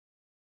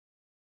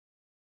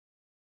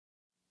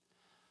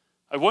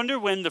I wonder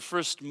when the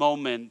first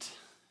moment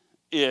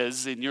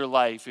is in your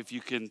life, if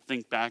you can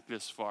think back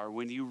this far,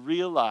 when you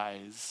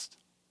realized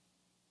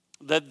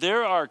that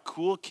there are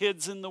cool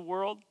kids in the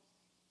world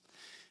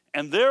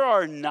and there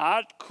are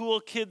not cool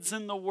kids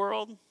in the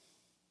world.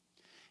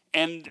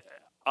 And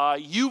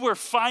you were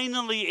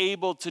finally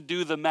able to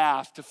do the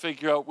math to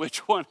figure out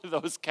which one of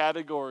those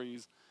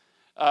categories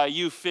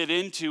you fit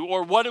into,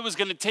 or what it was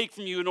going to take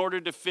from you in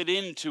order to fit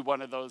into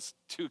one of those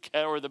two,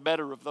 or the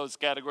better of those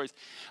categories.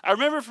 I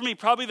remember for me,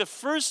 probably the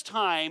first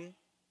time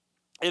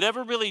it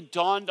ever really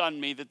dawned on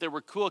me that there were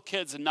cool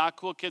kids and not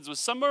cool kids was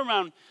somewhere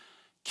around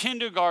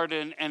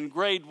kindergarten and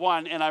grade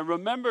 1. And I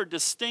remember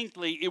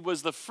distinctly, it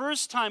was the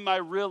first time I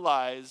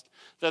realized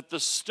that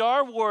the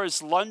Star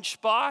Wars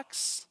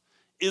lunchbox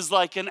is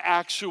like an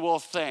actual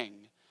thing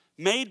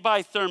made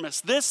by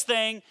Thermos. This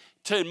thing,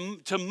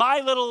 to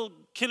my little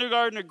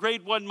kindergarten or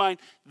grade 1 mind,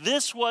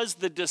 this was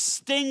the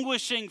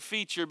distinguishing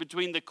feature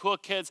between the cool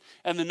kids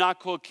and the not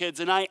cool kids.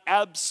 And I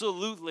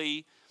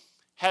absolutely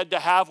had to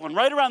have one.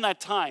 Right around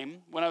that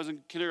time, when I was in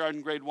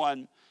kindergarten, grade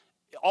 1,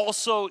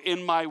 also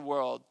in my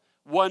world,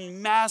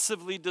 one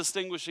massively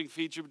distinguishing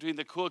feature between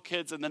the cool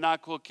kids and the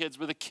not cool kids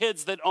were the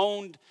kids that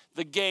owned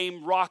the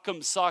game Rock'em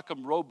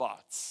Sock'em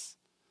Robots.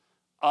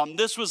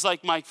 This was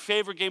like my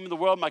favorite game in the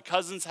world. My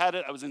cousins had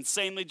it. I was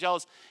insanely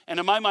jealous. And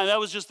in my mind, that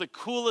was just the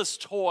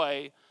coolest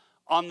toy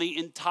on the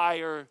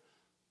entire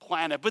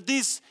planet. But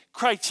these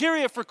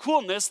criteria for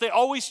coolness, they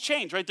always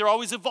change, right? They're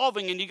always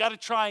evolving, and you got to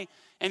try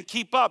and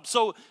keep up.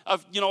 So,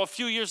 a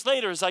few years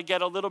later, as I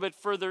get a little bit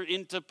further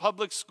into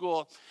public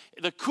school,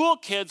 the cool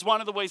kids,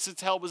 one of the ways to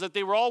tell was that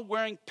they were all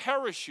wearing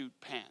parachute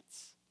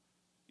pants.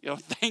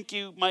 Thank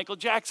you, Michael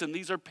Jackson.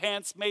 These are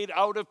pants made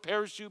out of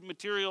parachute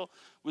material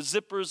with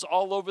zippers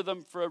all over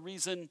them for a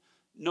reason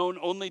known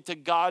only to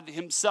God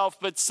himself.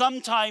 But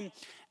sometime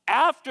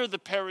after the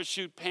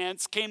parachute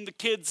pants came the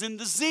kids in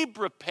the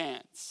zebra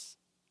pants.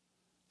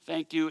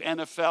 Thank you,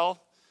 NFL,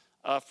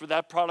 for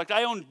that product.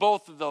 I owned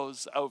both of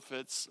those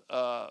outfits,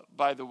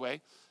 by the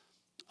way.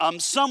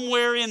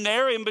 Somewhere in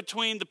there, in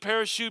between the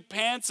parachute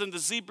pants and the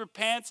zebra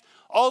pants,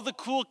 all the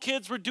cool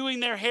kids were doing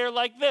their hair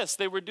like this.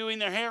 They were doing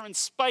their hair in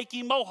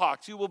spiky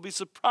mohawks. You will be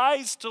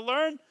surprised to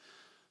learn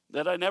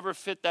that I never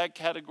fit that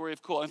category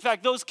of cool. In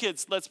fact, those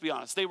kids, let's be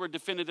honest, they were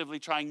definitively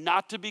trying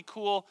not to be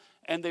cool,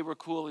 and they were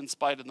cool in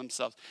spite of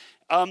themselves.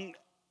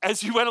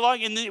 As you went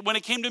along, when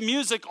it came to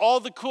music, all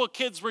the cool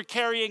kids were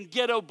carrying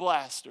ghetto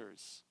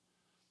blasters,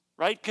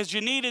 right? Because you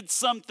needed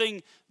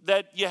something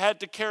that you had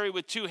to carry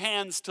with two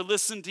hands to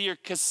listen to your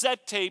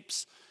cassette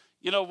tapes,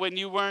 when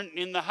you weren't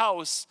in the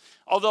house.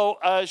 Although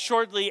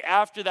shortly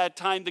after that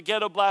time, the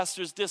ghetto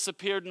blasters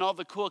disappeared and all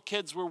the cool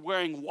kids were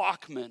wearing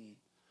Walkman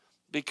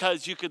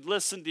because you could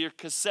listen to your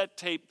cassette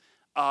tape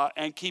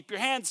and keep your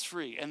hands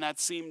free. And that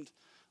seemed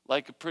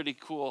like a pretty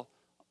cool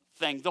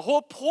thing. The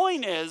whole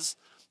point is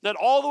that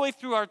all the way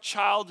through our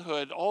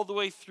childhood, all the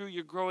way through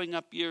your growing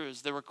up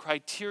years, there were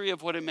criteria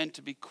of what it meant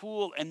to be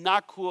cool and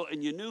not cool,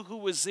 and you knew who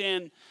was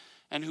in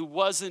and who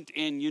wasn't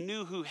in. You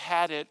knew who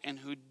had it and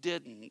who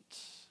didn't.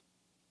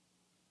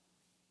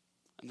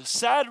 And the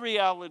sad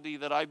reality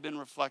that I've been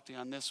reflecting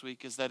on this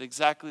week is that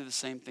exactly the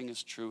same thing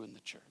is true in the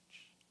church.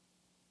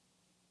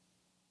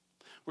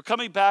 We're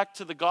coming back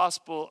to the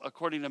gospel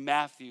according to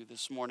Matthew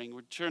this morning.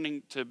 We're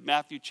turning to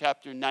Matthew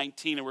chapter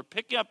 19, and we're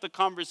picking up the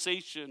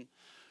conversation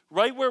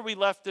right where we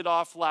left it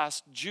off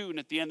last June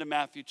at the end of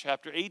Matthew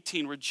chapter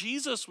 18, where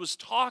Jesus was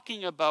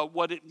talking about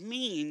what it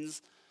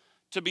means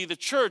to be the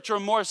church, or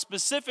more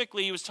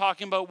specifically, he was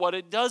talking about what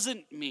it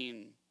doesn't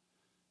mean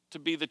to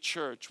be the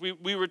church.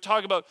 We were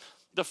talking about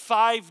the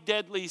 5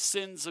 deadly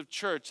sins of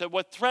church, that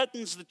what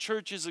threatens the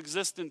church's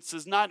existence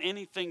is not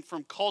anything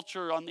from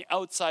culture on the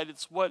outside,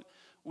 it's what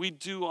we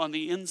do on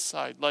the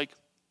inside, like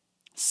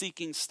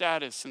seeking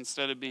status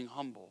instead of being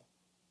humble,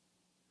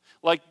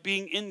 like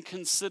being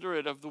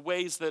inconsiderate of the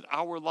ways that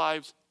our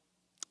lives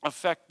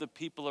affect the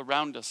people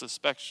around us,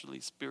 especially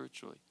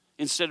spiritually,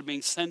 instead of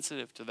being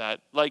sensitive to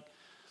that, like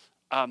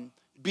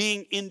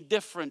being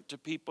indifferent to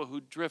people who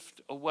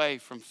drift away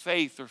from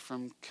faith or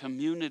from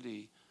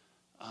community,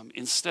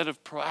 instead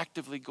of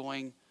proactively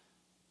going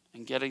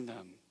and getting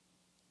them.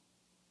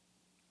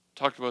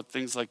 Talked about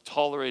things like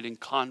tolerating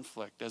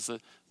conflict as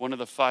one of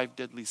the 5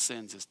 deadly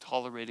sins is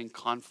tolerating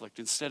conflict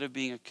instead of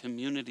being a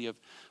community of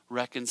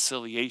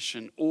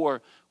reconciliation,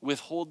 or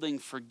withholding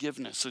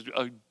forgiveness,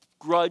 a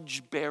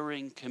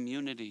grudge-bearing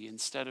community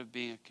instead of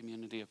being a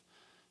community of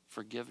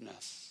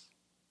forgiveness.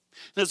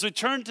 And as we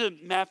turn to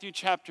Matthew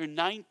chapter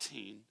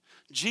 19,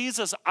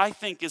 Jesus, I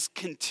think, is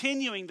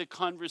continuing the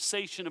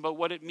conversation about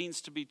what it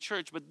means to be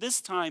church, but this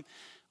time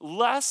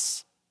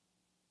less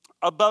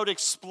about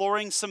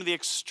exploring some of the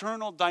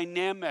external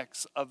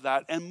dynamics of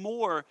that and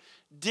more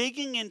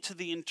digging into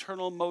the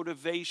internal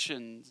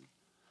motivations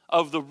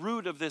of the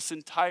root of this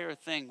entire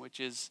thing, which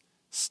is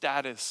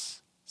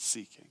status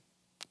seeking.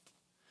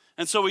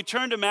 And so we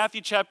turn to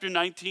Matthew chapter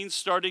 19,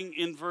 starting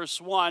in verse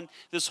 1.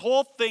 This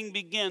whole thing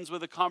begins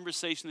with a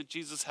conversation that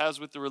Jesus has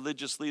with the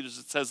religious leaders.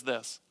 It says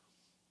this: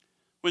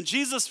 When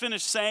Jesus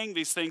finished saying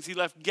these things, he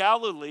left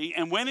Galilee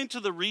and went into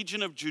the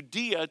region of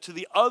Judea to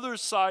the other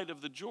side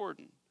of the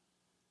Jordan.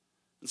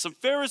 And some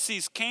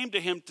Pharisees came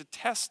to him to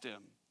test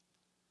him.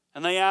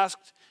 And they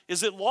asked,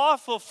 is it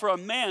lawful for a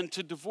man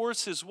to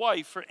divorce his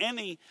wife for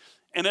any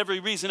and every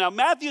reason? Now,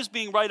 Matthew's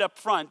being right up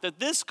front that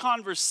this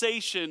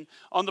conversation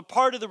on the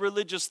part of the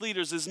religious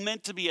leaders is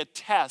meant to be a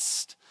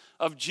test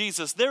of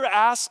Jesus. They're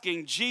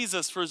asking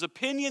Jesus for his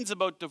opinions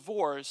about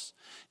divorce,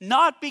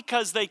 not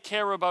because they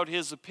care about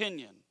his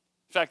opinion.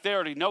 In fact, they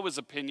already know his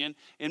opinion.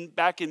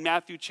 Back in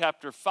Matthew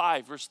chapter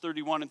 5, verse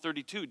 31 and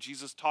 32,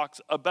 Jesus talks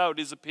about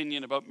his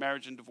opinion about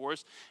marriage and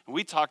divorce. And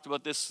we talked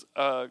about this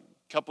a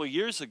couple of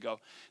years ago.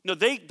 No,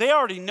 they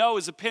already know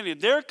his opinion.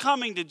 They're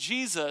coming to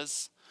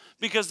Jesus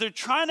because they're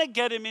trying to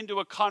get him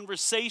into a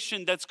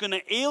conversation that's going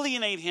to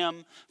alienate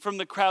him from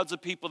the crowds of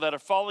people that are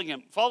following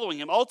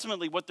him.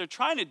 Ultimately, what they're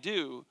trying to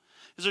do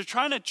is they're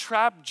trying to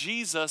trap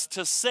Jesus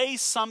to say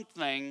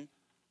something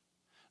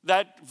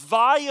that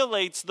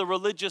violates the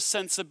religious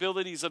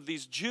sensibilities of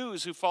these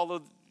Jews who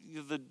follow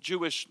the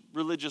Jewish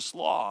religious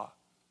law,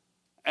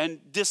 and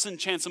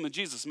disenchants them with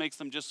Jesus, makes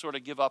them just sort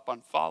of give up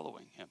on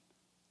following him.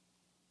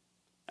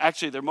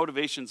 Actually, their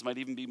motivations might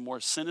even be more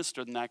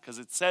sinister than that, because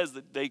it says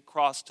that they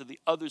crossed to the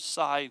other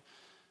side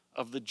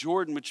of the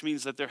Jordan, which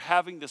means that they're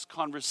having this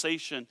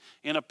conversation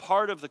in a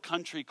part of the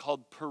country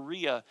called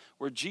Perea,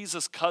 where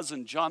Jesus'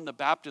 cousin, John the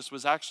Baptist,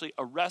 was actually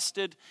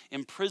arrested,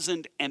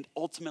 imprisoned, and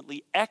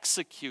ultimately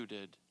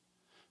executed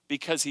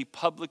because he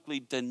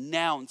publicly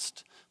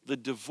denounced the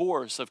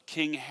divorce of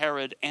King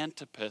Herod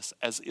Antipas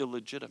as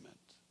illegitimate.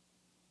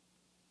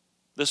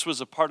 This was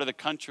a part of the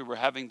country where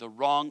having the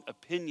wrong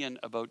opinion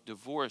about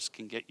divorce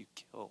can get you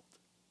killed.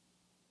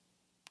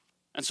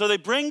 And so they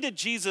bring to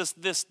Jesus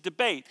this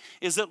debate.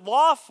 Is it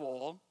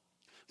lawful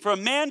for a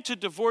man to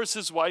divorce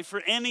his wife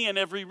for any and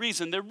every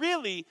reason?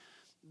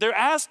 They're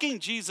asking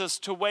Jesus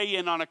to weigh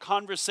in on a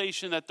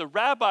conversation that the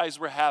rabbis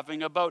were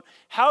having about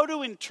how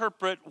to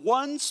interpret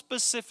one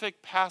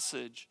specific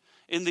passage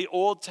in the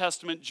Old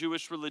Testament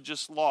Jewish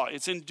religious law.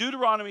 It's in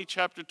Deuteronomy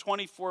chapter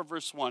 24,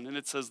 verse 1, and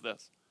it says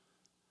this.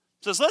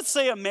 It says, let's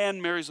say a man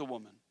marries a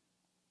woman,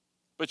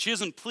 but she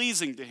isn't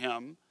pleasing to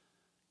him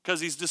because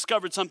he's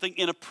discovered something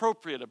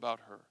inappropriate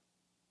about her.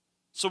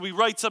 So he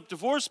writes up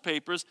divorce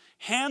papers,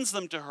 hands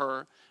them to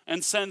her,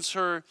 and sends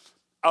her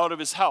out of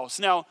his house.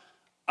 Now,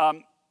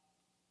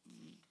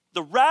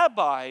 the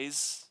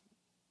rabbis,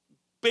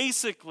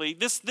 basically,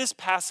 this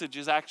passage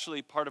is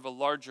actually part of a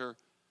larger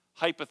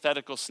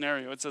hypothetical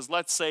scenario. It says,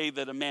 let's say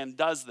that a man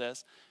does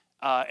this,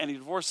 and he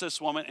divorces this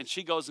woman, and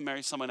she goes and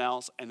marries someone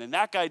else, and then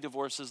that guy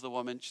divorces the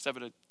woman. She's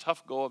having a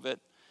tough go of it.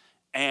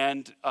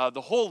 And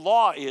the whole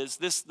law is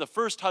the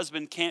first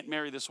husband can't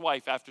marry this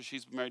wife after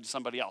she's married to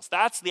somebody else.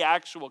 That's the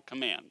actual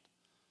command.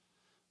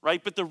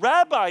 Right? But the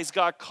rabbis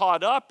got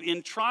caught up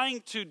in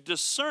trying to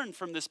discern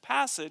from this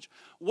passage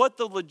what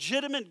the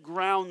legitimate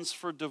grounds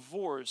for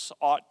divorce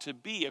ought to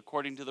be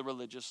according to the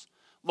religious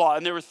law.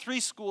 And there were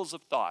three schools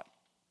of thought.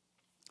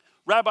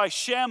 Rabbi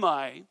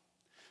Shammai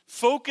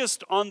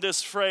focused on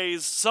this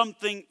phrase,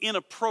 something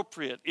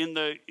inappropriate. In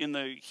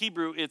the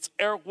Hebrew, it's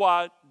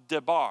erwa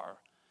debar.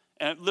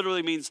 And it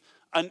literally means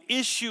an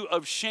issue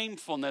of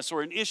shamefulness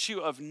or an issue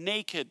of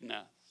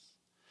nakedness.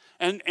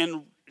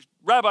 And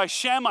Rabbi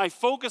Shammai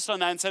focused on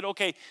that and said,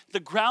 okay, the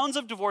grounds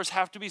of divorce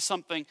have to be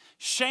something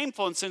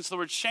shameful. And since the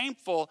word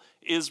shameful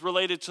is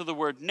related to the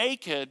word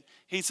naked,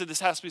 he said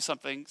this has to be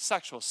something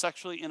sexual,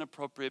 sexually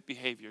inappropriate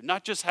behavior.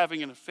 Not just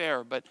having an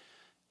affair, but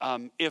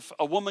if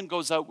a woman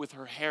goes out with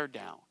her hair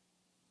down,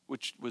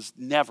 which was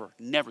never,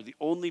 the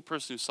only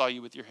person who saw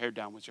you with your hair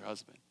down was your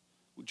husband.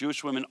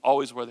 Jewish women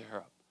always wore their hair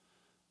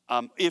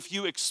up. If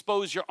you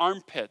expose your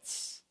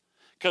armpits,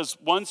 because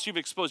once you've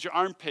exposed your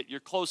armpit, you're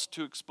close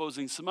to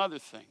exposing some other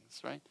things,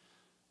 right?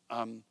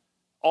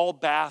 All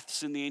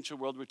baths in the ancient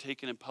world were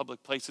taken in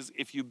public places.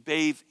 If you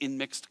bathe in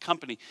mixed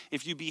company,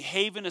 if you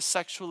behave in a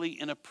sexually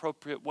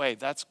inappropriate way,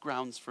 that's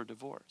grounds for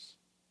divorce.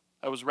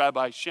 That was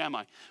Rabbi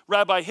Shammai.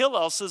 Rabbi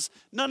Hillel says,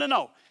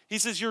 no. He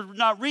says, you're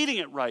not reading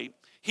it right.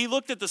 He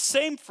looked at the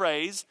same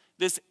phrase,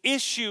 this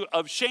issue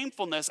of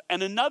shamefulness,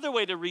 and another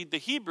way to read the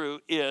Hebrew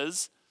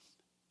is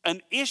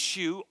an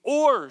issue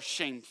or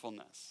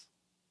shamefulness.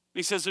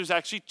 He says there's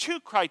actually two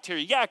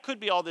criteria. Yeah, it could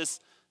be all this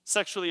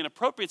sexually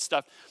inappropriate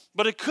stuff,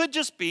 but it could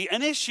just be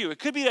an issue. It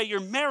could be that your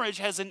marriage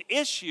has an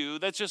issue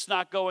that's just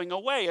not going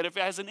away. And if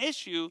it has an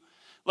issue,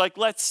 like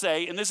let's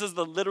say, and this is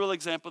the literal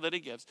example that he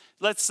gives,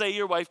 let's say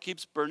your wife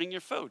keeps burning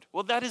your food.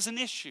 Well, that is an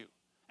issue,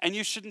 and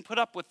you shouldn't put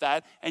up with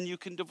that, and you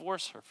can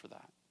divorce her for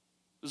that.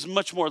 There's a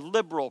much more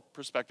liberal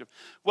perspective.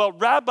 Well,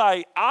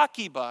 Rabbi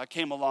Akiba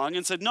came along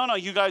and said, no,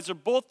 you guys are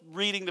both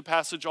reading the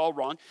passage all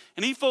wrong,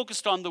 and he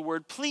focused on the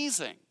word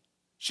pleasing.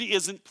 She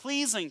isn't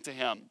pleasing to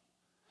him.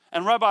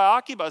 And Rabbi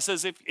Akiba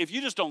says if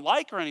you just don't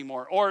like her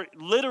anymore, or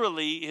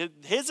literally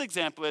his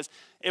example is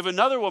if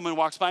another woman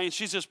walks by and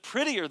she's just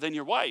prettier than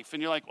your wife,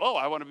 and you're like, oh,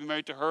 I want to be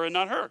married to her and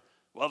not her.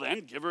 Well,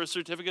 then give her a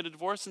certificate of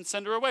divorce and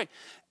send her away.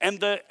 And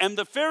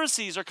the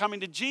Pharisees are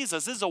coming to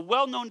Jesus. This is a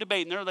well-known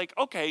debate. And they're like,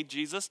 okay,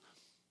 Jesus,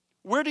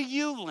 where do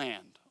you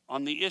land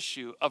on the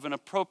issue of an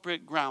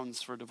appropriate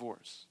grounds for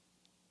divorce.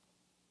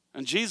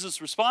 And Jesus'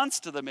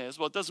 response to them is,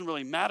 well, it doesn't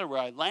really matter where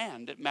I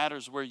land. It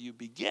matters where you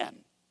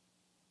begin.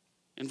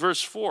 In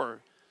verse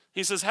 4,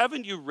 he says,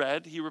 haven't you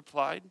read, he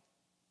replied,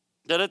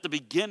 that at the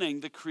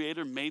beginning the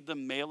Creator made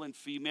them male and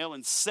female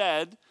and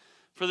said,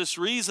 for this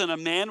reason, a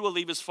man will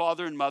leave his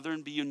father and mother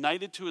and be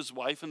united to his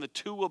wife, and the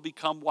two will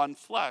become one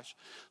flesh.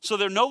 So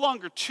they're no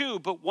longer two,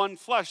 but one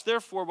flesh.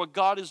 Therefore, what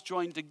God has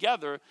joined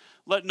together,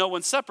 let no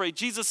one separate.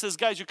 Jesus says,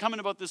 guys, you're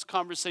coming about this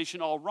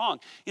conversation all wrong.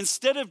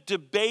 Instead of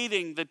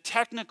debating the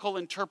technical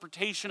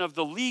interpretation of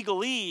the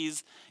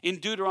legalese in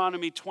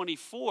Deuteronomy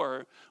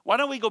 24, why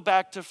don't we go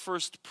back to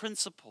first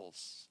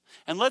principles?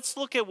 And let's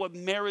look at what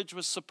marriage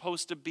was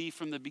supposed to be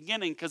from the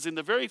beginning, because in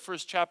the very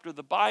first chapter of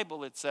the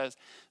Bible, it says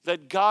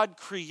that God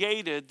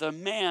created the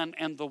man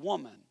and the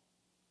woman.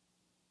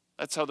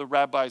 That's how the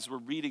rabbis were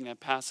reading that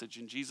passage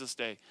in Jesus'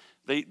 day.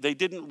 They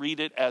didn't read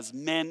it as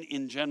men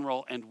in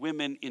general and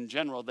women in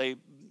general. They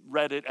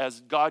read it as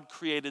God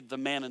created the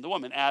man and the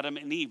woman, Adam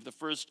and Eve, the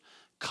first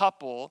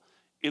couple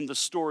in the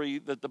story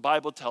that the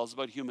Bible tells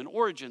about human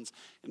origins.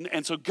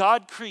 And so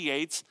God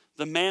creates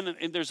the man,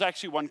 and there's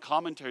actually one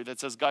commentary that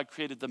says God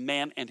created the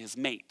man and his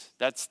mate.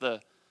 That's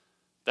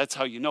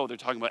how you know they're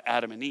talking about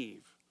Adam and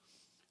Eve.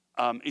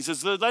 He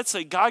says, let's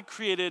say God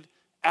created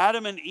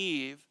Adam and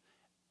Eve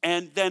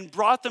and then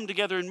brought them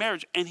together in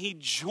marriage, and he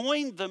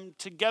joined them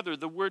together.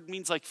 The word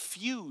means like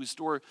fused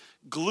or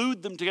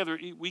glued them together.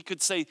 We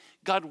could say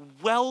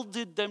God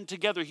welded them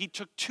together. He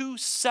took two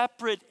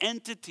separate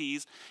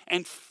entities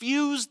and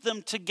fused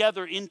them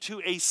together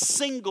into a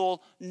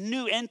single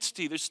new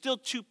entity. There's still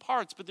two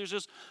parts, but there's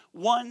just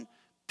one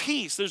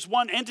piece. There's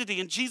one entity.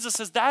 And Jesus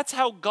says that's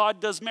how God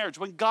does marriage.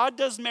 When God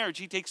does marriage,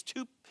 he takes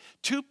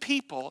two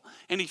people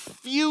and he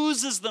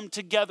fuses them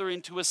together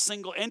into a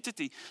single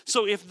entity.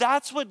 So if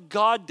that's what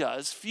God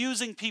does,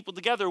 fusing people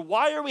together,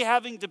 why are we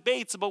having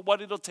debates about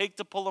what it'll take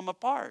to pull them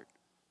apart?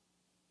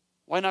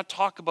 Why not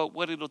talk about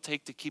what it'll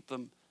take to keep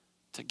them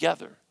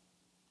together?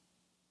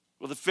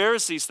 Well, the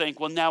Pharisees think,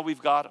 well, now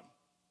we've got them.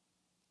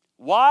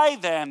 Why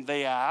then,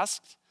 they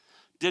asked,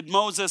 did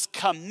Moses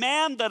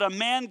command that a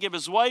man give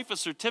his wife a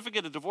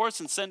certificate of divorce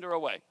and send her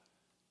away?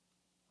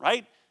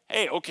 Right?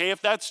 Hey, okay,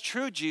 if that's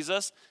true,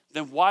 Jesus,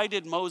 then why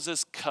did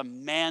Moses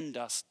command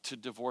us to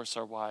divorce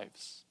our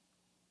wives?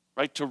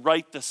 Right? To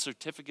write the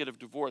certificate of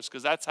divorce,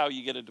 because that's how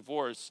you get a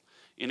divorce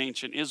in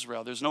ancient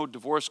Israel. There's no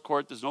divorce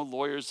court, there's no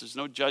lawyers, there's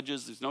no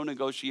judges, there's no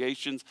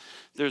negotiations,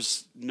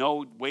 there's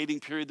no waiting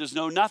period, there's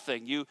no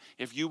nothing.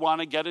 If you want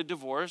to get a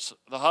divorce,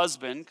 the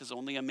husband, because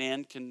only a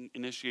man can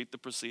initiate the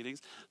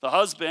proceedings, the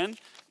husband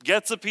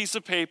gets a piece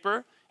of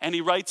paper and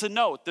he writes a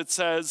note that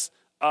says,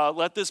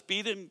 let this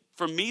be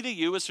from me to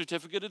you a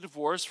certificate of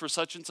divorce for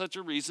such and such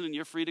a reason, and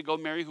you're free to go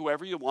marry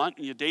whoever you want,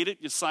 and you date it,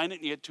 you sign it,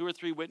 and you get 2 or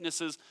 3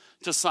 witnesses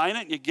to sign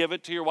it, and you give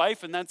it to your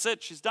wife, and that's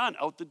it. She's done.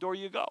 Out the door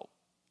you go.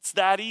 It's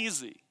that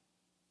easy.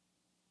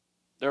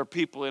 There are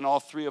people in all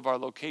 3 of our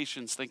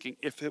locations thinking,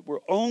 if it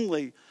were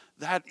only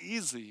that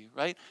easy,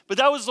 right? But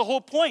that was the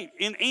whole point.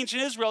 In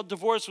ancient Israel,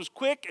 divorce was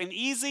quick and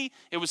easy.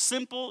 It was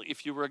simple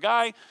if you were a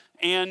guy,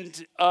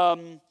 and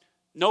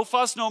no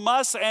fuss, no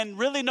muss, and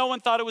really no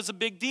one thought it was a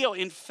big deal.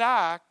 In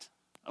fact,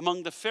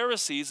 among the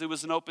Pharisees, it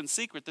was an open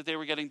secret that they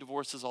were getting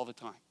divorces all the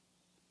time.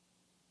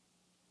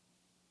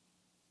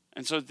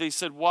 And so they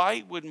said,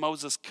 why would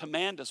Moses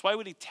command us? Why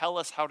would he tell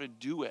us how to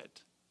do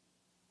it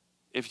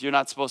if you're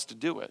not supposed to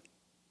do it?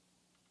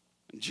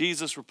 And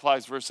Jesus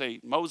replies, verse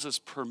 8, Moses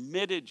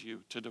permitted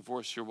you to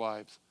divorce your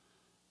wives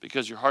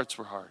because your hearts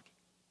were hard.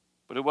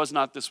 But it was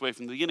not this way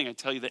from the beginning. I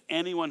tell you that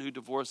anyone who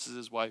divorces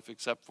his wife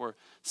except for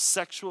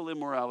sexual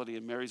immorality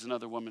and marries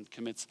another woman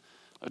commits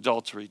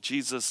adultery.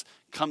 Jesus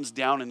comes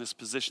down in this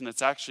position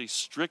that's actually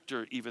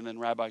stricter even than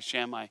Rabbi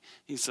Shammai.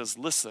 He says,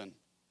 listen,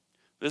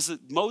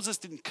 Moses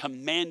didn't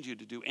command you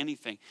to do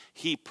anything.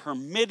 He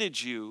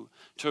permitted you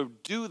to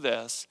do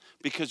this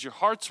because your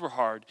hearts were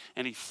hard,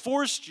 and he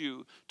forced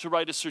you to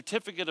write a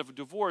certificate of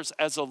divorce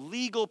as a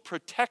legal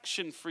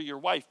protection for your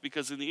wife,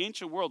 because in the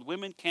ancient world,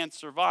 women can't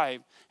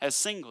survive as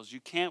singles.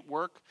 You can't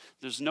work.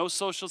 There's no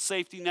social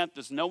safety net.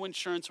 There's no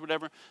insurance,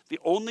 whatever. The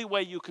only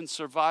way you can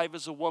survive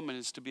as a woman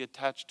is to be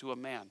attached to a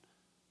man.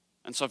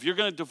 And so if you're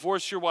going to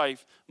divorce your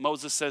wife,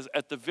 Moses says,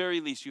 at the very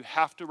least, you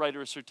have to write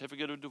her a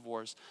certificate of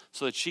divorce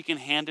so that she can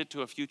hand it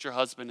to a future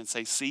husband and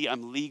say, see,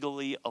 I'm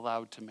legally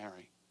allowed to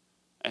marry.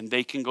 And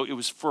they can go. It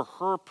was for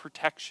her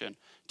protection,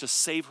 to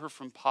save her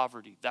from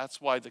poverty. That's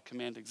why the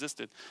command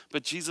existed.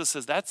 But Jesus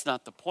says that's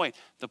not the point.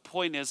 The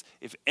point is,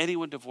 if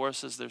anyone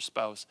divorces their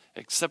spouse,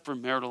 except for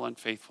marital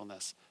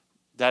unfaithfulness,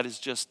 that is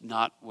just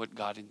not what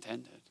God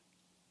intended.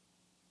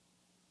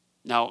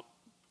 Now,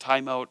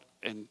 time out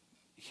and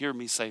hear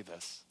me say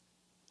this.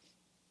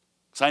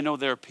 Because I know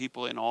there are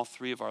people in all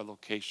 3 of our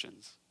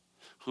locations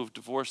who have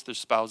divorced their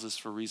spouses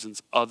for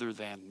reasons other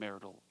than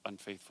marital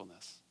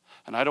unfaithfulness.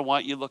 And I don't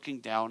want you looking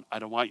down. I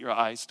don't want your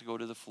eyes to go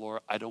to the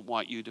floor. I don't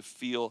want you to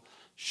feel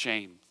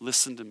shame.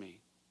 Listen to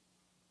me.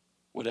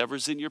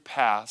 Whatever's in your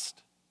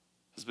past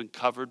has been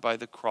covered by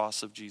the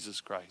cross of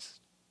Jesus Christ.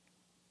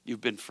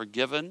 You've been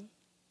forgiven.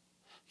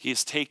 He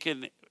has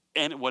taken,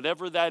 and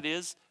whatever that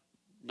is,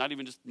 not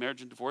even just marriage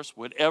and divorce,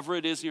 whatever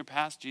it is in your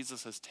past,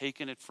 Jesus has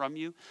taken it from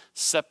you,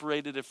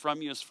 separated it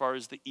from you as far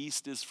as the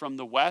east is from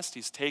the west.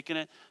 He's taken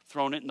it,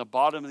 thrown it in the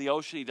bottom of the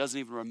ocean. He doesn't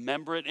even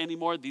remember it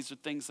anymore. These are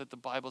things that the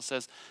Bible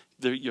says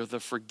the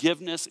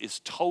forgiveness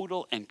is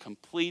total and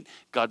complete.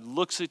 God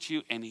looks at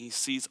you and he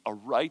sees a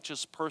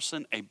righteous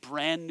person, a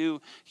brand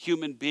new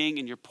human being.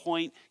 And your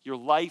point, your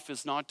life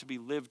is not to be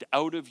lived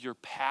out of your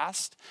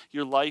past.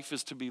 Your life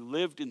is to be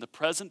lived in the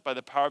present by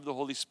the power of the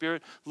Holy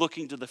Spirit,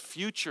 looking to the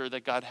future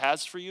that God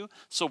has for you.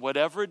 So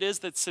whatever it is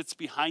that sits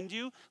behind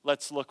you,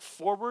 let's look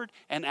forward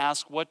and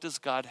ask, what does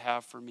God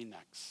have for me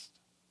next?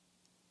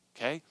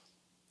 Okay?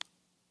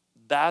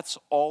 That's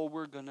all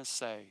we're going to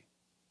say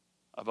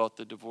about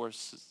the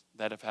divorces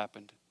that have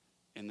happened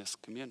in this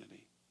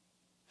community.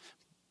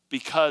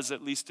 Because,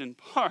 at least in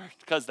part,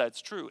 because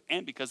that's true,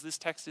 and because this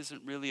text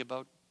isn't really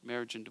about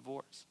marriage and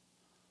divorce.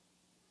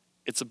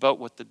 It's about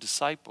what the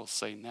disciples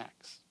say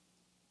next.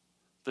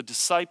 The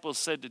disciples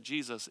said to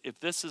Jesus, if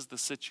this is the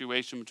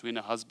situation between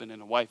a husband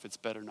and a wife, it's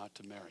better not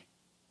to marry.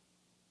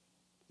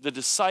 The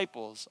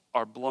disciples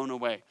are blown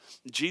away.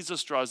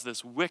 Jesus draws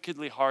this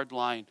wickedly hard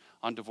line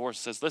on divorce.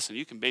 Says, listen,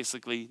 you can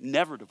basically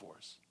never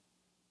divorce.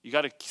 You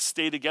got to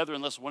stay together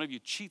unless one of you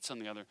cheats on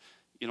the other.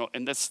 You know,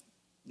 and that's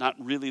not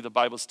really the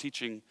Bible's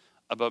teaching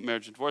about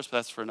marriage and divorce, but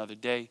that's for another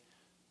day.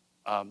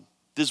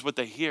 This is what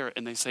they hear,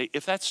 and they say,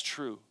 if that's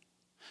true,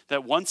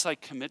 that once I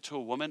commit to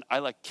a woman,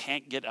 I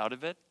can't get out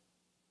of it.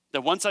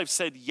 That once I've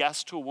said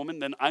yes to a woman,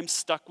 then I'm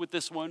stuck with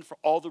this woman for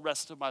all the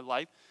rest of my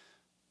life.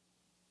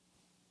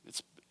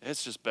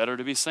 It's just better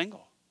to be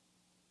single.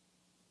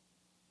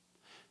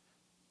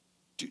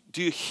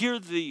 Do you hear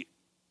the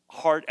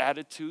hard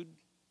attitude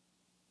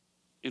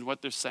in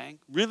what they're saying?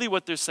 Really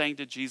what they're saying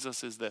to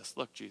Jesus is this.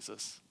 Look,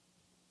 Jesus,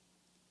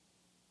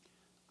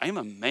 I am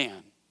a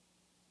man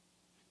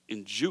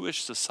in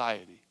Jewish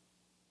society.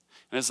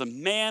 And as a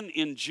man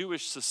in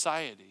Jewish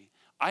society,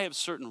 I have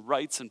certain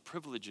rights and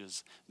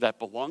privileges that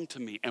belong to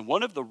me. And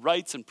one of the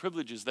rights and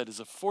privileges that is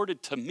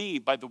afforded to me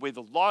by the way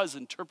the law is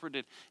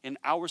interpreted in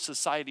our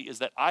society is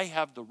that I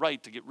have the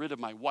right to get rid of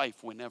my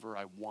wife whenever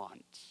I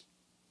want.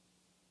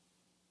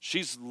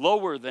 She's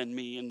lower than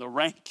me in the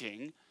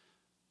ranking,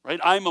 right?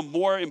 I'm a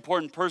more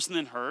important person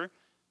than her,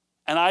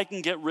 and I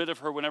can get rid of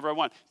her whenever I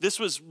want. This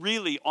was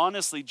really,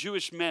 honestly,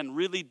 Jewish men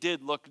really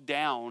did look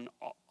down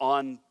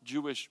on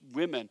Jewish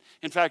women.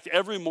 In fact,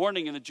 every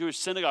morning in the Jewish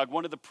synagogue,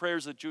 one of the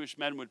prayers that Jewish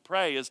men would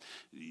pray is,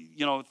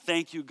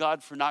 thank you,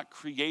 God, for not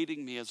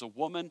creating me as a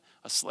woman,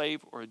 a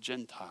slave, or a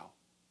Gentile.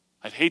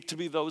 I'd hate to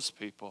be those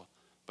people,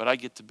 but I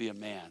get to be a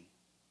man.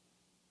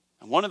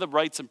 And one of the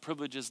rights and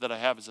privileges that I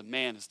have as a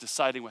man is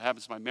deciding what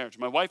happens to my marriage.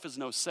 My wife has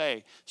no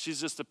say.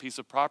 She's just a piece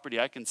of property.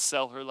 I can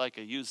sell her like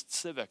a used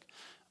Civic.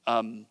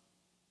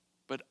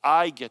 But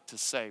I get to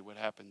say what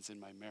happens in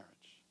my marriage.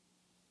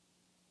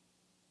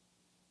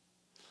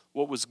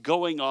 What was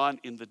going on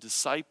in the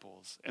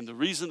disciples, and the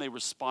reason they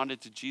responded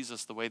to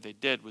Jesus the way they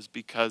did was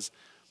because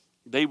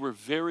they were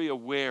very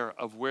aware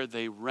of where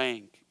they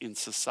rank in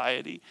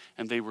society,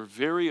 and they were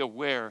very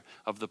aware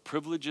of the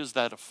privileges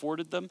that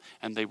afforded them,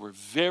 and they were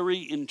very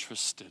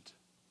interested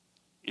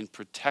in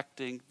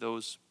protecting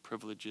those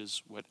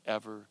privileges,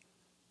 whatever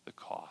the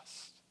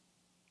cost.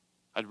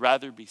 I'd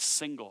rather be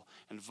single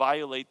and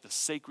violate the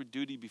sacred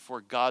duty before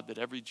God that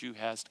every Jew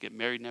has to get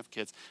married and have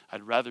kids.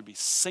 I'd rather be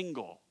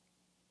single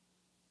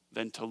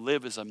than to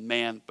live as a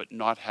man but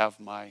not have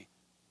my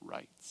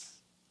rights.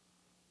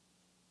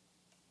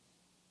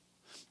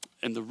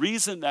 And the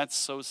reason that's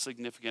so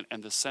significant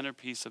and the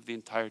centerpiece of the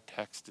entire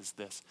text is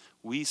this.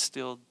 We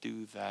still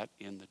do that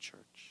in the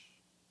church.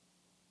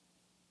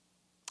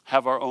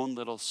 Have our own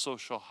little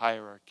social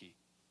hierarchy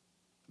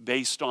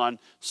based on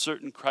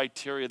certain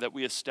criteria that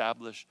we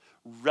establish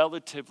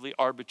relatively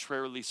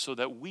arbitrarily so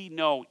that we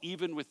know,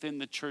 even within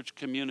the church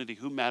community,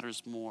 who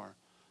matters more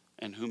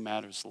and who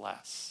matters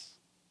less.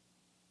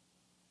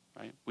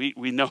 Right?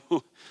 We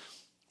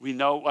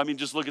know, I mean,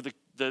 just look at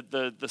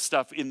the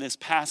stuff in this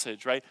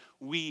passage, right?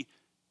 We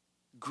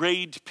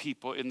grade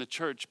people in the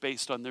church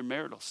based on their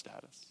marital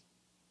status.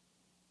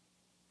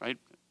 Right?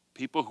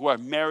 People who are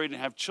married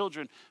and have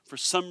children, for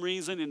some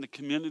reason in the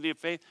community of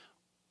faith,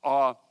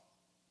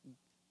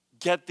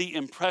 get the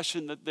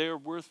impression that they're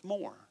worth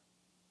more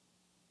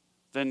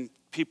than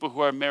people who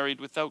are married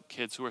without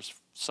kids, who are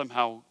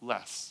somehow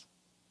less,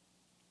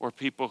 or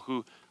people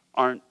who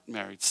aren't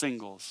married,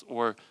 singles,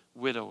 or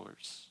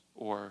widowers,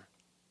 or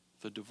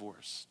the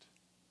divorced.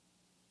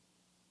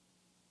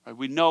 Right?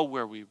 We know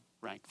where we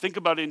rank. Think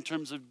about it in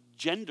terms of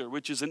gender,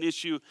 which is an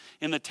issue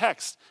in the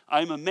text.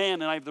 I'm a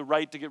man and I have the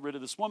right to get rid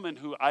of this woman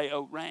who I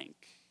outrank.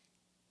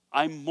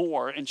 I'm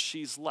more and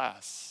she's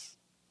less.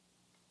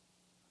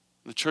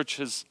 The church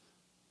has,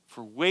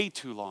 for way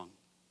too long,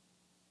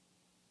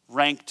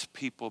 ranked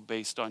people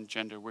based on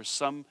gender, where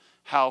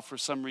somehow, for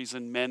some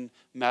reason, men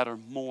matter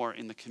more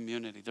in the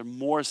community. They're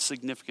more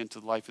significant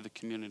to the life of the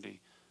community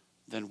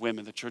than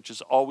women. The church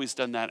has always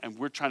done that, and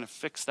we're trying to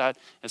fix that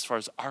as far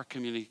as our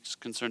community is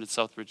concerned at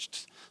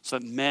Southridge, so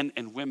that men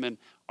and women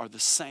are the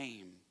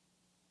same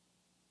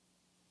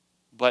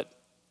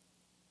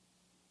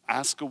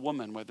Ask a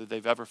woman whether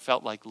they've ever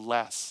felt like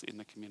less in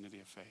the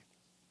community of faith.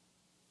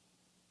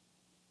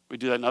 We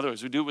do that in other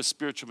ways. We do it with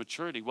spiritual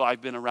maturity. Well,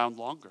 I've been around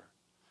longer,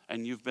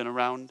 and you've been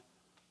around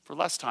for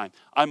less time.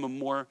 I'm a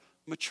more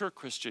mature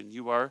Christian.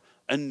 You are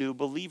a new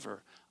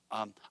believer.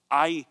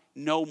 I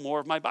know more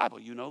of my Bible.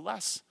 You know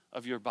less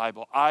of your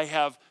Bible. I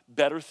have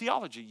better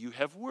theology. You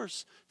have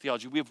worse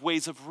theology. We have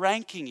ways of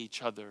ranking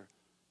each other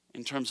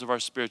in terms of our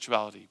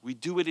spirituality. We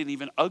do it in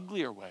even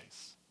uglier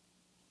ways.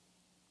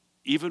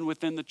 Even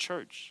within the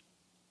church,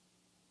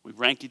 we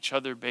rank each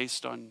other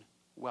based on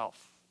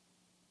wealth,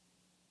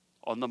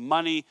 on the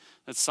money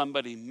that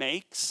somebody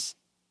makes,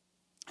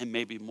 and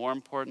maybe more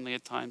importantly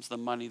at times, the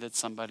money that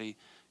somebody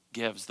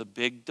gives. The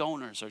big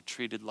donors are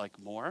treated like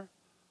more,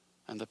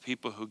 and the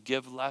people who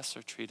give less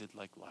are treated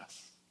like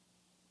less.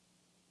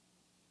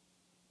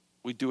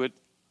 We do it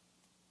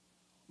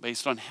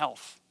based on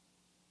health,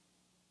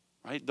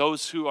 right?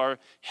 Those who are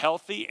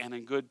healthy and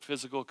in good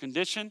physical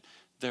condition,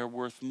 they're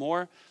worth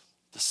more.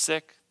 The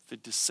sick, the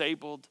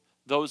disabled,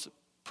 those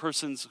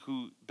persons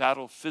who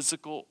battle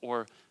physical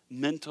or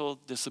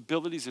mental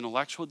disabilities,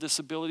 intellectual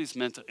disabilities,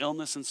 mental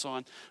illness, and so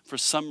on, for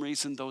some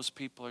reason, those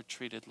people are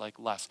treated like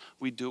less.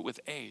 We do it with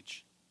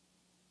age.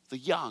 The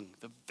young,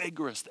 the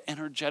vigorous, the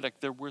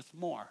energetic, they're worth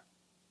more.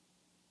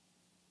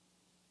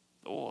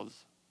 The old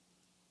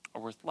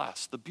are worth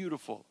less. The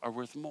beautiful are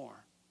worth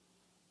more.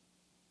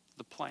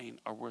 The plain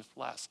are worth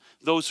less.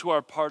 Those who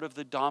are part of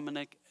the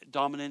dominant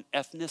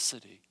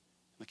ethnicity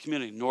in the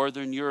community,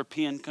 Northern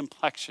European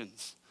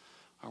complexions,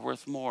 are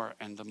worth more,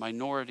 and the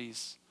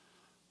minorities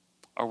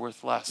are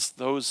worth less.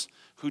 Those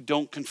who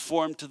don't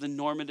conform to the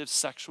normative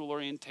sexual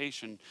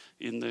orientation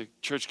in the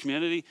church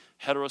community,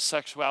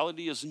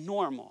 heterosexuality is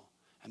normal,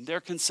 and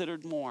they're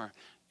considered more.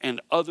 And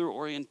other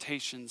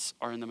orientations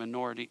are in the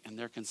minority, and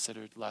they're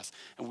considered less.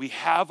 And we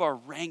have our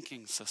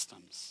ranking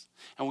systems,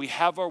 and we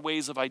have our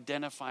ways of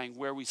identifying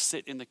where we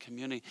sit in the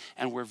community,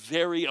 and we're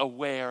very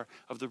aware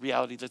of the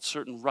reality that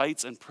certain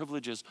rights and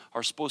privileges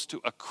are supposed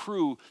to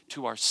accrue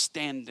to our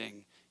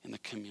standing in the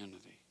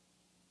community.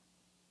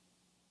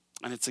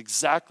 And it's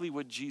exactly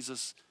what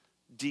Jesus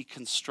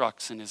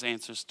deconstructs in his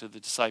answers to the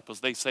disciples.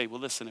 They say, well,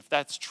 listen, if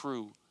that's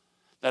true,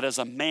 that as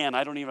a man,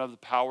 I don't even have the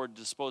power to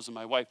dispose of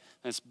my wife,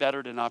 and it's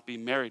better to not be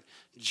married.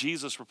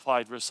 Jesus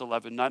replied, verse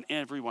 11, not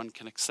everyone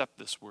can accept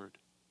this word,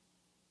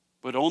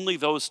 but only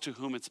those to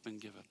whom it's been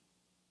given.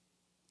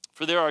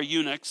 For there are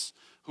eunuchs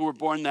who were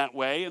born that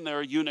way, and there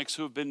are eunuchs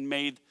who have been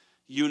made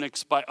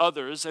eunuchs by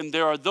others, and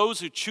there are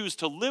those who choose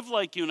to live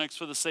like eunuchs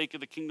for the sake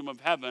of the kingdom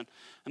of heaven,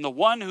 and the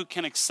one who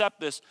can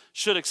accept this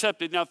should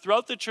accept it. Now,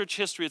 throughout the church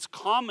history, it's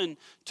common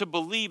to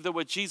believe that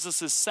what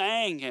Jesus is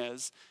saying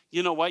is,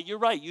 you know what, you're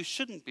right, you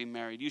shouldn't be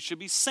married, you should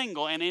be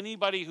single, and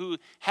anybody who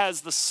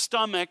has the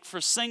stomach for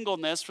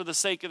singleness for the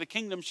sake of the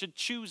kingdom should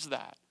choose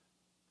that.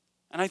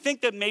 And I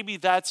think that maybe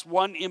that's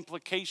one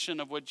implication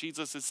of what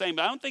Jesus is saying,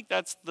 but I don't think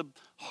that's the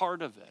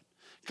heart of it.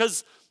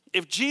 Because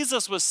if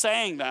Jesus was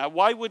saying that,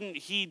 why wouldn't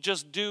he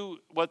just do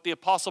what the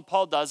Apostle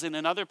Paul does in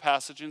another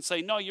passage and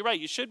say, no, you're right,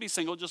 you should be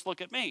single, just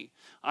look at me.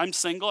 I'm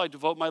single, I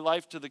devote my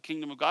life to the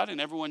kingdom of God,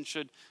 and everyone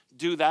should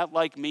do that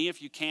like me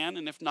if you can,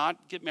 and if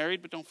not, get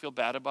married, but don't feel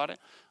bad about it.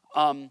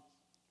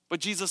 But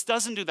Jesus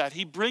doesn't do that.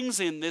 He brings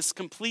in this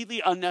completely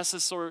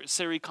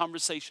unnecessary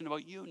conversation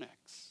about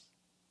eunuchs.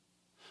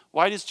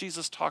 Why does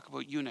Jesus talk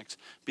about eunuchs?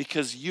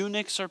 Because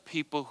eunuchs are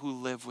people who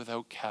live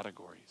without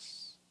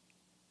categories,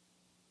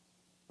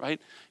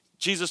 right?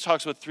 Jesus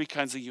talks about three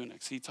kinds of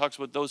eunuchs. He talks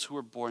about those who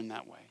were born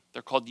that way.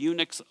 They're called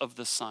eunuchs of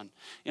the sun.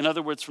 In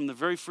other words, from the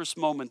very first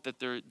moment that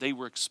they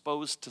were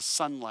exposed to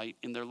sunlight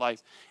in their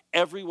life,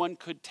 everyone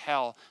could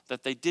tell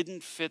that they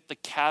didn't fit the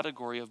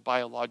category of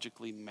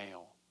biologically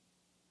male.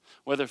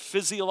 Whether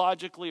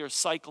physiologically or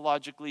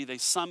psychologically, they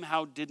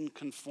somehow didn't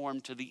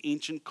conform to the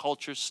ancient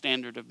culture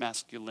standard of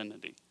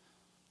masculinity.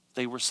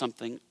 They were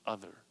something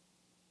other.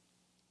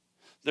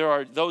 There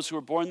are those who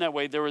were born that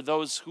way. There are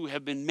those who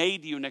have been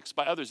made eunuchs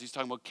by others. He's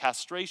talking about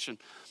castration.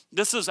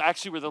 This is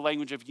actually where the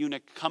language of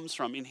eunuch comes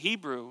from. In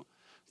Hebrew,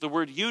 the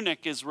word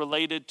eunuch is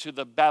related to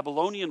the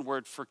Babylonian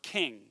word for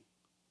king.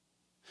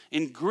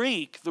 In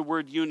Greek, the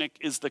word eunuch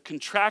is the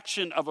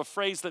contraction of a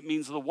phrase that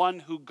means the one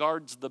who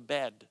guards the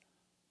bed.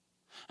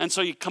 And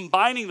so you're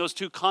combining those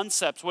two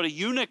concepts, what a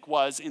eunuch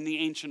was in the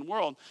ancient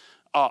world,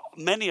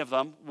 many of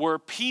them were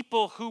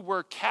people who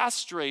were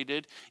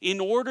castrated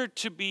in order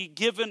to be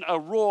given a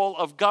role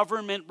of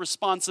government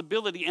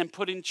responsibility and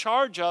put in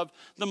charge of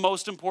the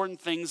most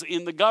important things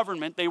in the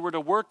government. They were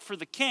to work for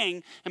the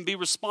king and be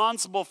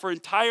responsible for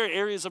entire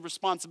areas of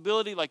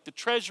responsibility like the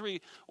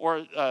treasury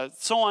or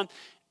so on.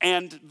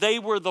 And they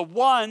were the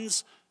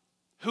ones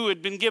who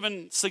had been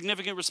given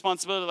significant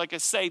responsibility, like I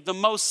say, the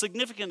most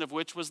significant of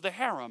which was the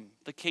harem,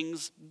 the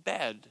king's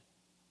bed.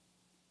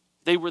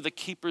 They were the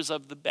keepers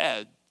of the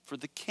bed for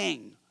the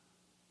king.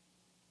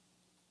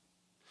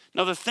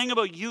 Now, the thing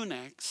about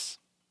eunuchs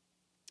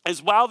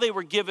is while they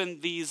were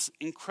given these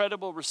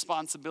incredible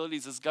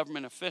responsibilities as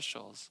government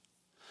officials,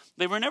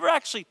 they were never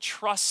actually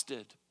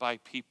trusted by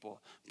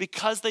people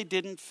because they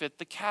didn't fit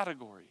the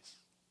categories.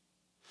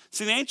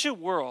 See, in the ancient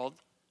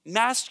world,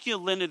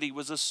 masculinity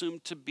was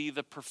assumed to be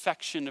the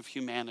perfection of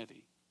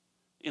humanity.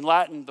 In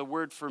Latin, the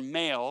word for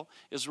male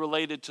is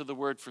related to the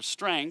word for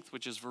strength,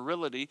 which is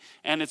virility,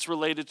 and it's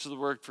related to the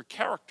word for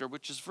character,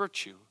 which is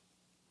virtue.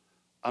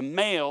 A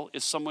male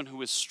is someone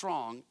who is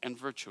strong and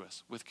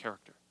virtuous with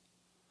character.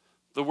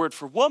 The word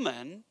for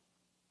woman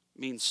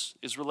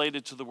is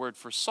related to the word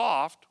for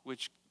soft,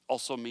 which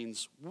also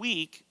means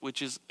weak,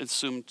 which is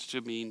assumed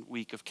to mean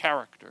weak of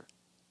character.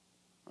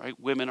 Right?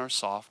 Women are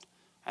soft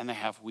and they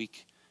have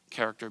weak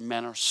character.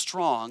 Men are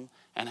strong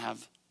and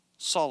have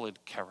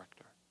solid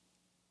character.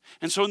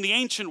 And so in the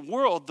ancient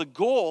world, the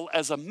goal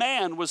as a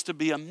man was to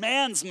be a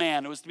man's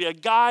man. It was to be a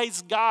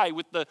guy's guy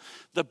with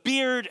the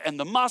beard and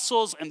the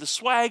muscles and the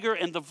swagger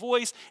and the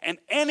voice and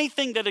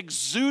anything that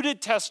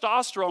exuded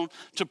testosterone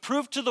to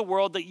prove to the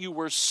world that you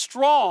were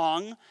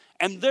strong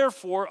and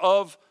therefore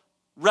of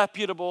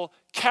reputable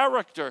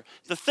character.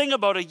 The thing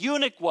about a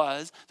eunuch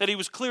was that he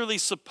was clearly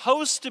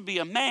supposed to be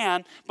a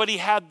man, but he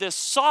had this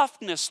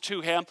softness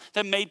to him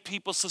that made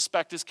people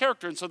suspect his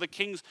character. And so the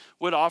kings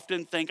would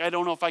often think, I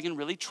don't know if I can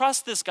really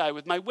trust this guy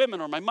with my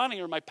women or my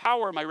money or my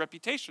power or my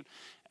reputation.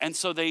 And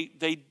so the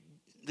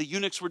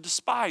eunuchs were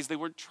despised. They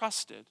weren't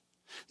trusted.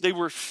 They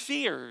were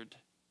feared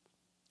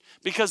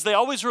because they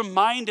always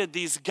reminded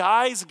these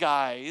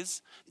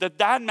guys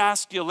that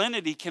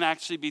masculinity can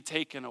actually be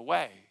taken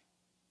away.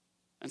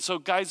 And so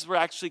guys were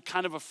actually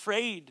kind of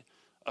afraid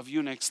of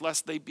eunuchs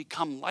lest they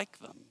become like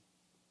them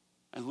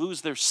and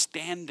lose their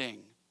standing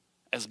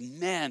as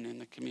men in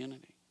the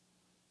community.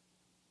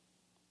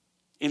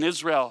 In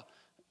Israel,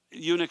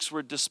 eunuchs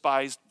were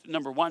despised,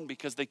 number one,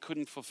 because they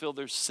couldn't fulfill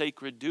their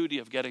sacred duty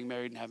of getting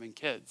married and having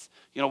kids.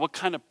 You know, what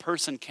kind of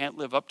person can't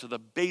live up to the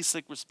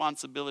basic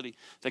responsibility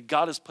that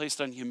God has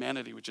placed on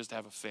humanity, which is to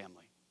have a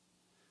family?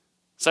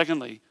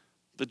 Secondly,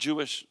 the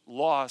Jewish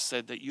law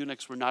said that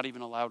eunuchs were not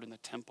even allowed in the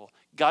temple.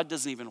 God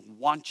doesn't even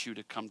want you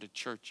to come to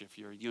church if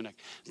you're a eunuch.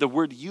 The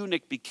word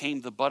eunuch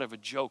became the butt of a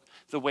joke.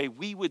 The way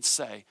we would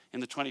say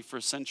in the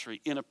 21st century,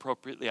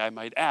 inappropriately I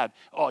might add,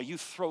 oh, you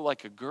throw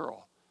like a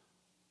girl.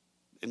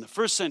 In the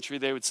first century,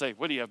 they would say,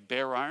 what, do you have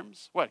bare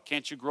arms? What,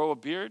 can't you grow a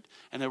beard?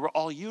 And they were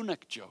all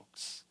eunuch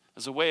jokes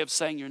as a way of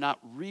saying you're not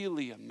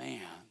really a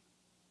man.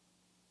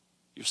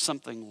 You're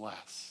something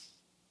less.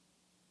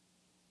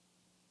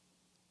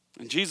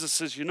 And Jesus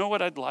says, you know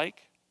what I'd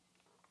like?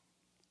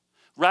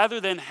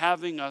 Rather than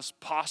having us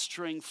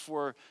posturing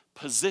for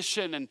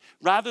position and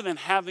rather than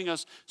having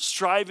us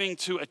striving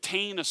to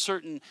attain a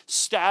certain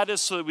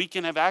status so that we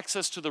can have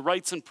access to the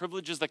rights and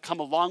privileges that come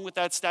along with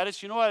that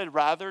status, you know what I'd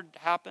rather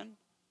happen?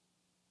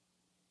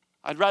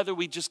 I'd rather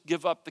we just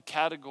give up the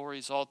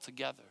categories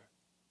altogether.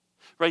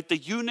 Right? The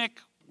eunuch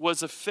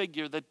was a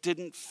figure that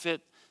didn't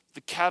fit the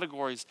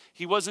categories.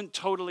 He wasn't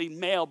totally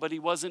male, but he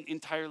wasn't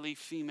entirely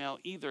female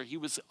either. He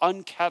was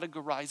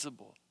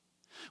uncategorizable.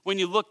 When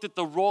you looked at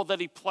the role that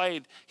he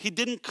played, he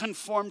didn't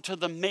conform to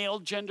the male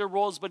gender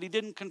roles, but he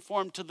didn't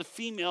conform to the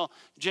female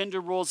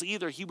gender roles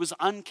either. He was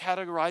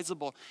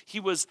uncategorizable. He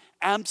was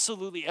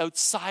absolutely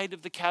outside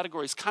of the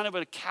categories, kind of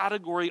a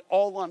category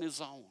all on his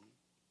own,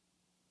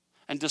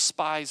 and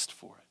despised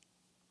for it.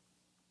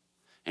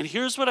 And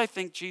here's what I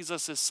think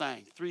Jesus is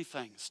saying, 3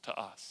 things to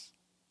us.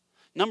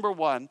 Number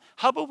one,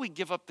 how about we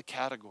give up the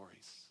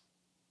categories?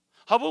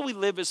 How about we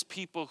live as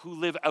people who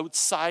live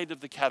outside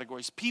of the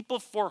categories? People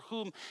for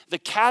whom the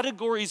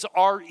categories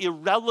are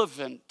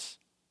irrelevant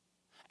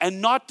and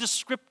not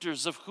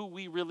descriptors of who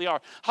we really are.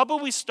 How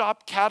about we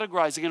stop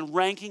categorizing and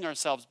ranking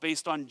ourselves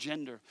based on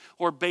gender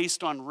or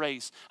based on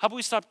race? How about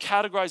we stop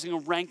categorizing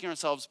and ranking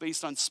ourselves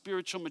based on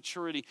spiritual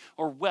maturity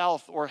or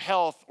wealth or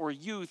health or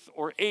youth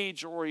or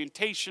age or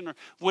orientation or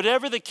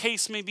whatever the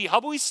case may be? How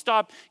about we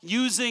stop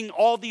using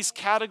all these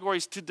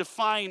categories to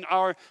define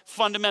our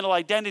fundamental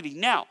identity?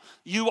 Now,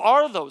 you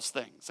are those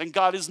things and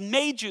God has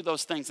made you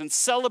those things, and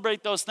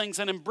celebrate those things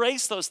and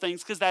embrace those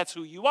things because that's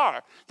who you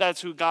are. That's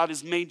who God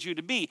has made you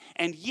to be.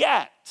 And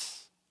yet,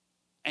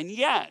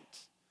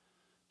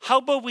 how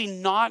about we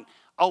not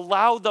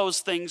allow those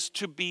things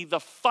to be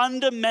the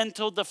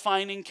fundamental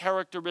defining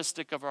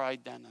characteristic of our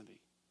identity?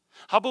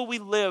 How about we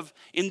live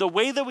in the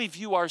way that we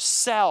view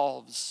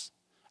ourselves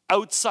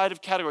outside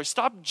of categories?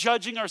 Stop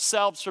judging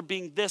ourselves for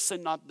being this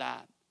and not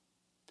that.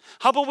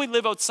 How about we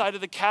live outside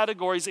of the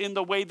categories in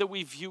the way that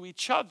we view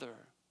each other?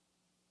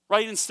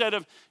 Right? Instead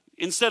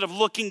of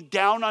looking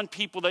down on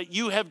people that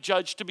you have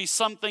judged to be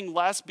something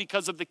less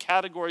because of the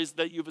categories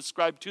that you've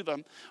ascribed to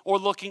them, or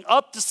looking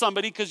up to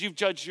somebody because you've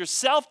judged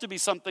yourself to be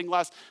something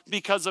less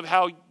because of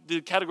how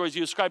the categories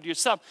you ascribe to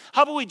yourself,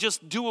 how about we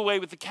just do away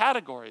with the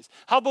categories?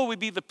 How about we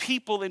be the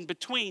people in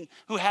between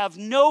who have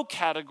no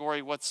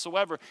category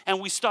whatsoever, and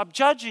we stop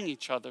judging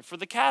each other for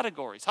the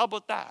categories? How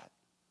about that?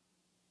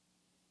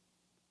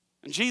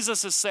 And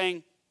Jesus is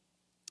saying,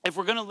 if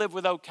we're going to live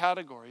without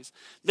categories,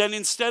 then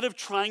instead of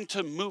trying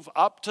to move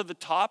up to the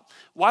top,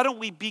 why don't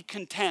we be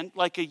content,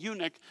 like a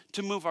eunuch,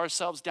 to move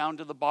ourselves down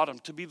to the bottom,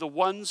 to be the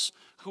ones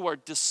who are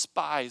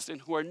despised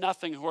and who are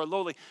nothing, who are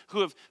lowly,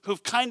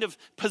 who've kind of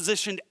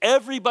positioned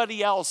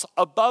everybody else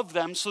above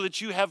them so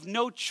that you have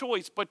no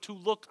choice but to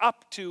look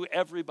up to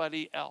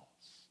everybody else.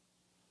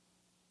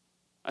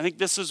 I think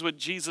this is what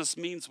Jesus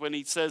means when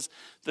he says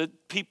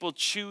that people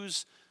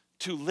choose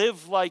to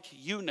live like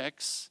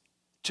eunuchs,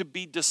 to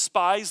be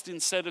despised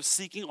instead of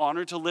seeking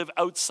honor, to live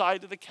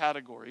outside of the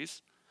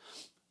categories,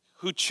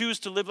 who choose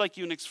to live like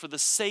eunuchs for the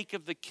sake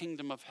of the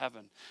kingdom of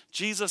heaven.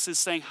 Jesus is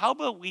saying, how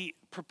about we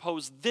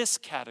propose this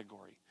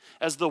category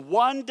as the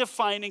one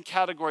defining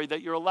category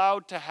that you're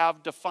allowed to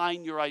have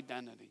define your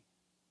identity?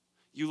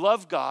 You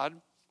love God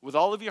with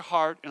all of your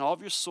heart and all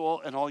of your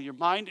soul and all your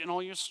mind and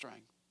all your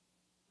strength.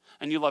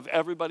 And you love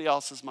everybody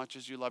else as much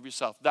as you love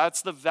yourself.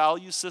 That's the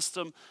value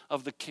system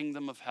of the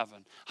kingdom of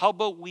heaven. How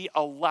about we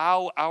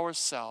allow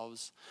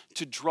ourselves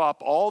to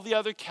drop all the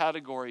other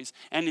categories,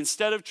 and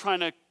instead of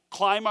trying to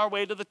climb our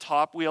way to the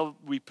top,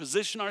 we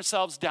position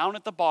ourselves down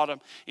at the bottom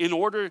in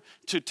order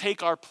to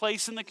take our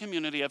place in the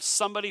community of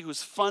somebody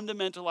whose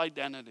fundamental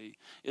identity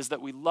is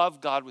that we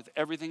love God with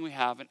everything we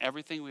have and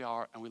everything we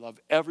are, and we love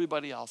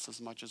everybody else as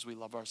much as we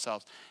love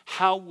ourselves.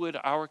 How would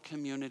our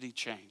community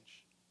change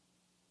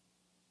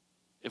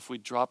if we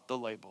drop the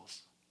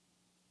labels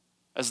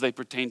as they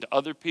pertain to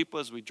other people,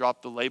 as we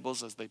drop the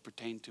labels as they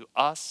pertain to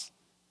us?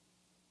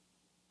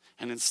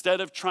 And instead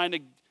of trying to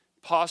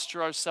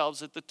posture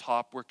ourselves at the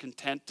top, we're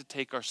content to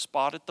take our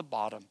spot at the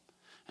bottom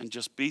and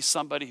just be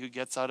somebody who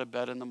gets out of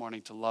bed in the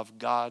morning to love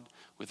God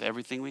with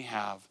everything we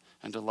have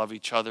and to love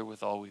each other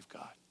with all we've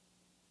got.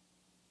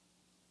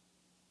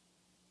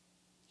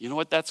 You know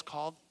what that's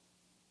called?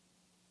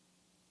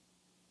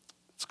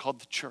 It's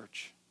called the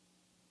church.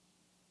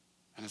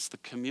 And it's the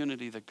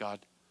community that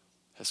God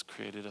has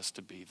created us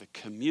to be. The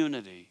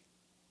community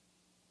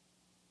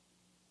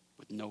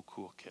with no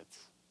cool kids.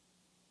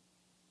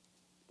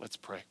 Let's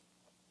pray.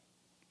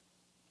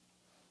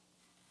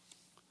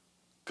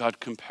 God,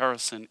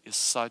 comparison is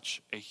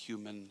such a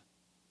human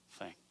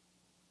thing.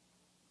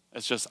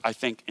 It's just, I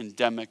think,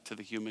 endemic to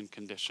the human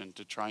condition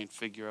to try and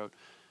figure out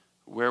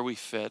where we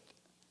fit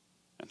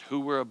and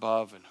who we're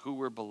above and who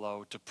we're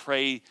below. To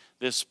pray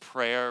this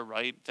prayer,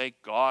 right?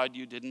 Thank God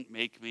you didn't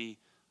make me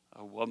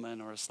a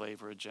woman or a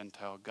slave or a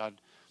Gentile.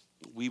 God,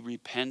 we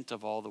repent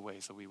of all the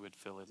ways that we would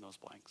fill in those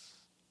blanks.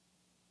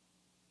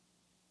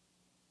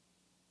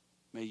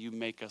 May you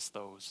make us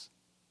those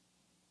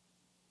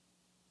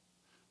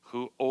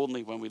who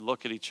only, when we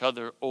look at each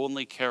other,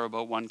 only care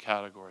about one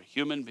category,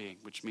 human being,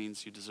 which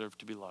means you deserve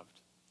to be loved.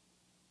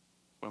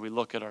 When we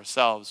look at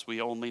ourselves, we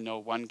only know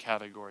one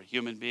category,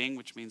 human being,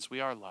 which means we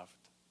are loved.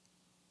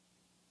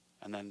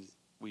 And then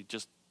we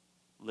just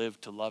live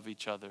to love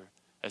each other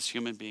as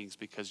human beings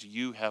because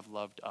you have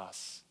loved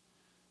us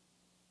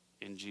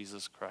in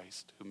Jesus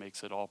Christ, who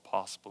makes it all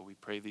possible. We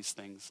pray these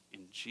things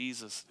in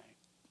Jesus'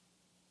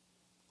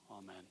 name.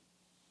 Amen.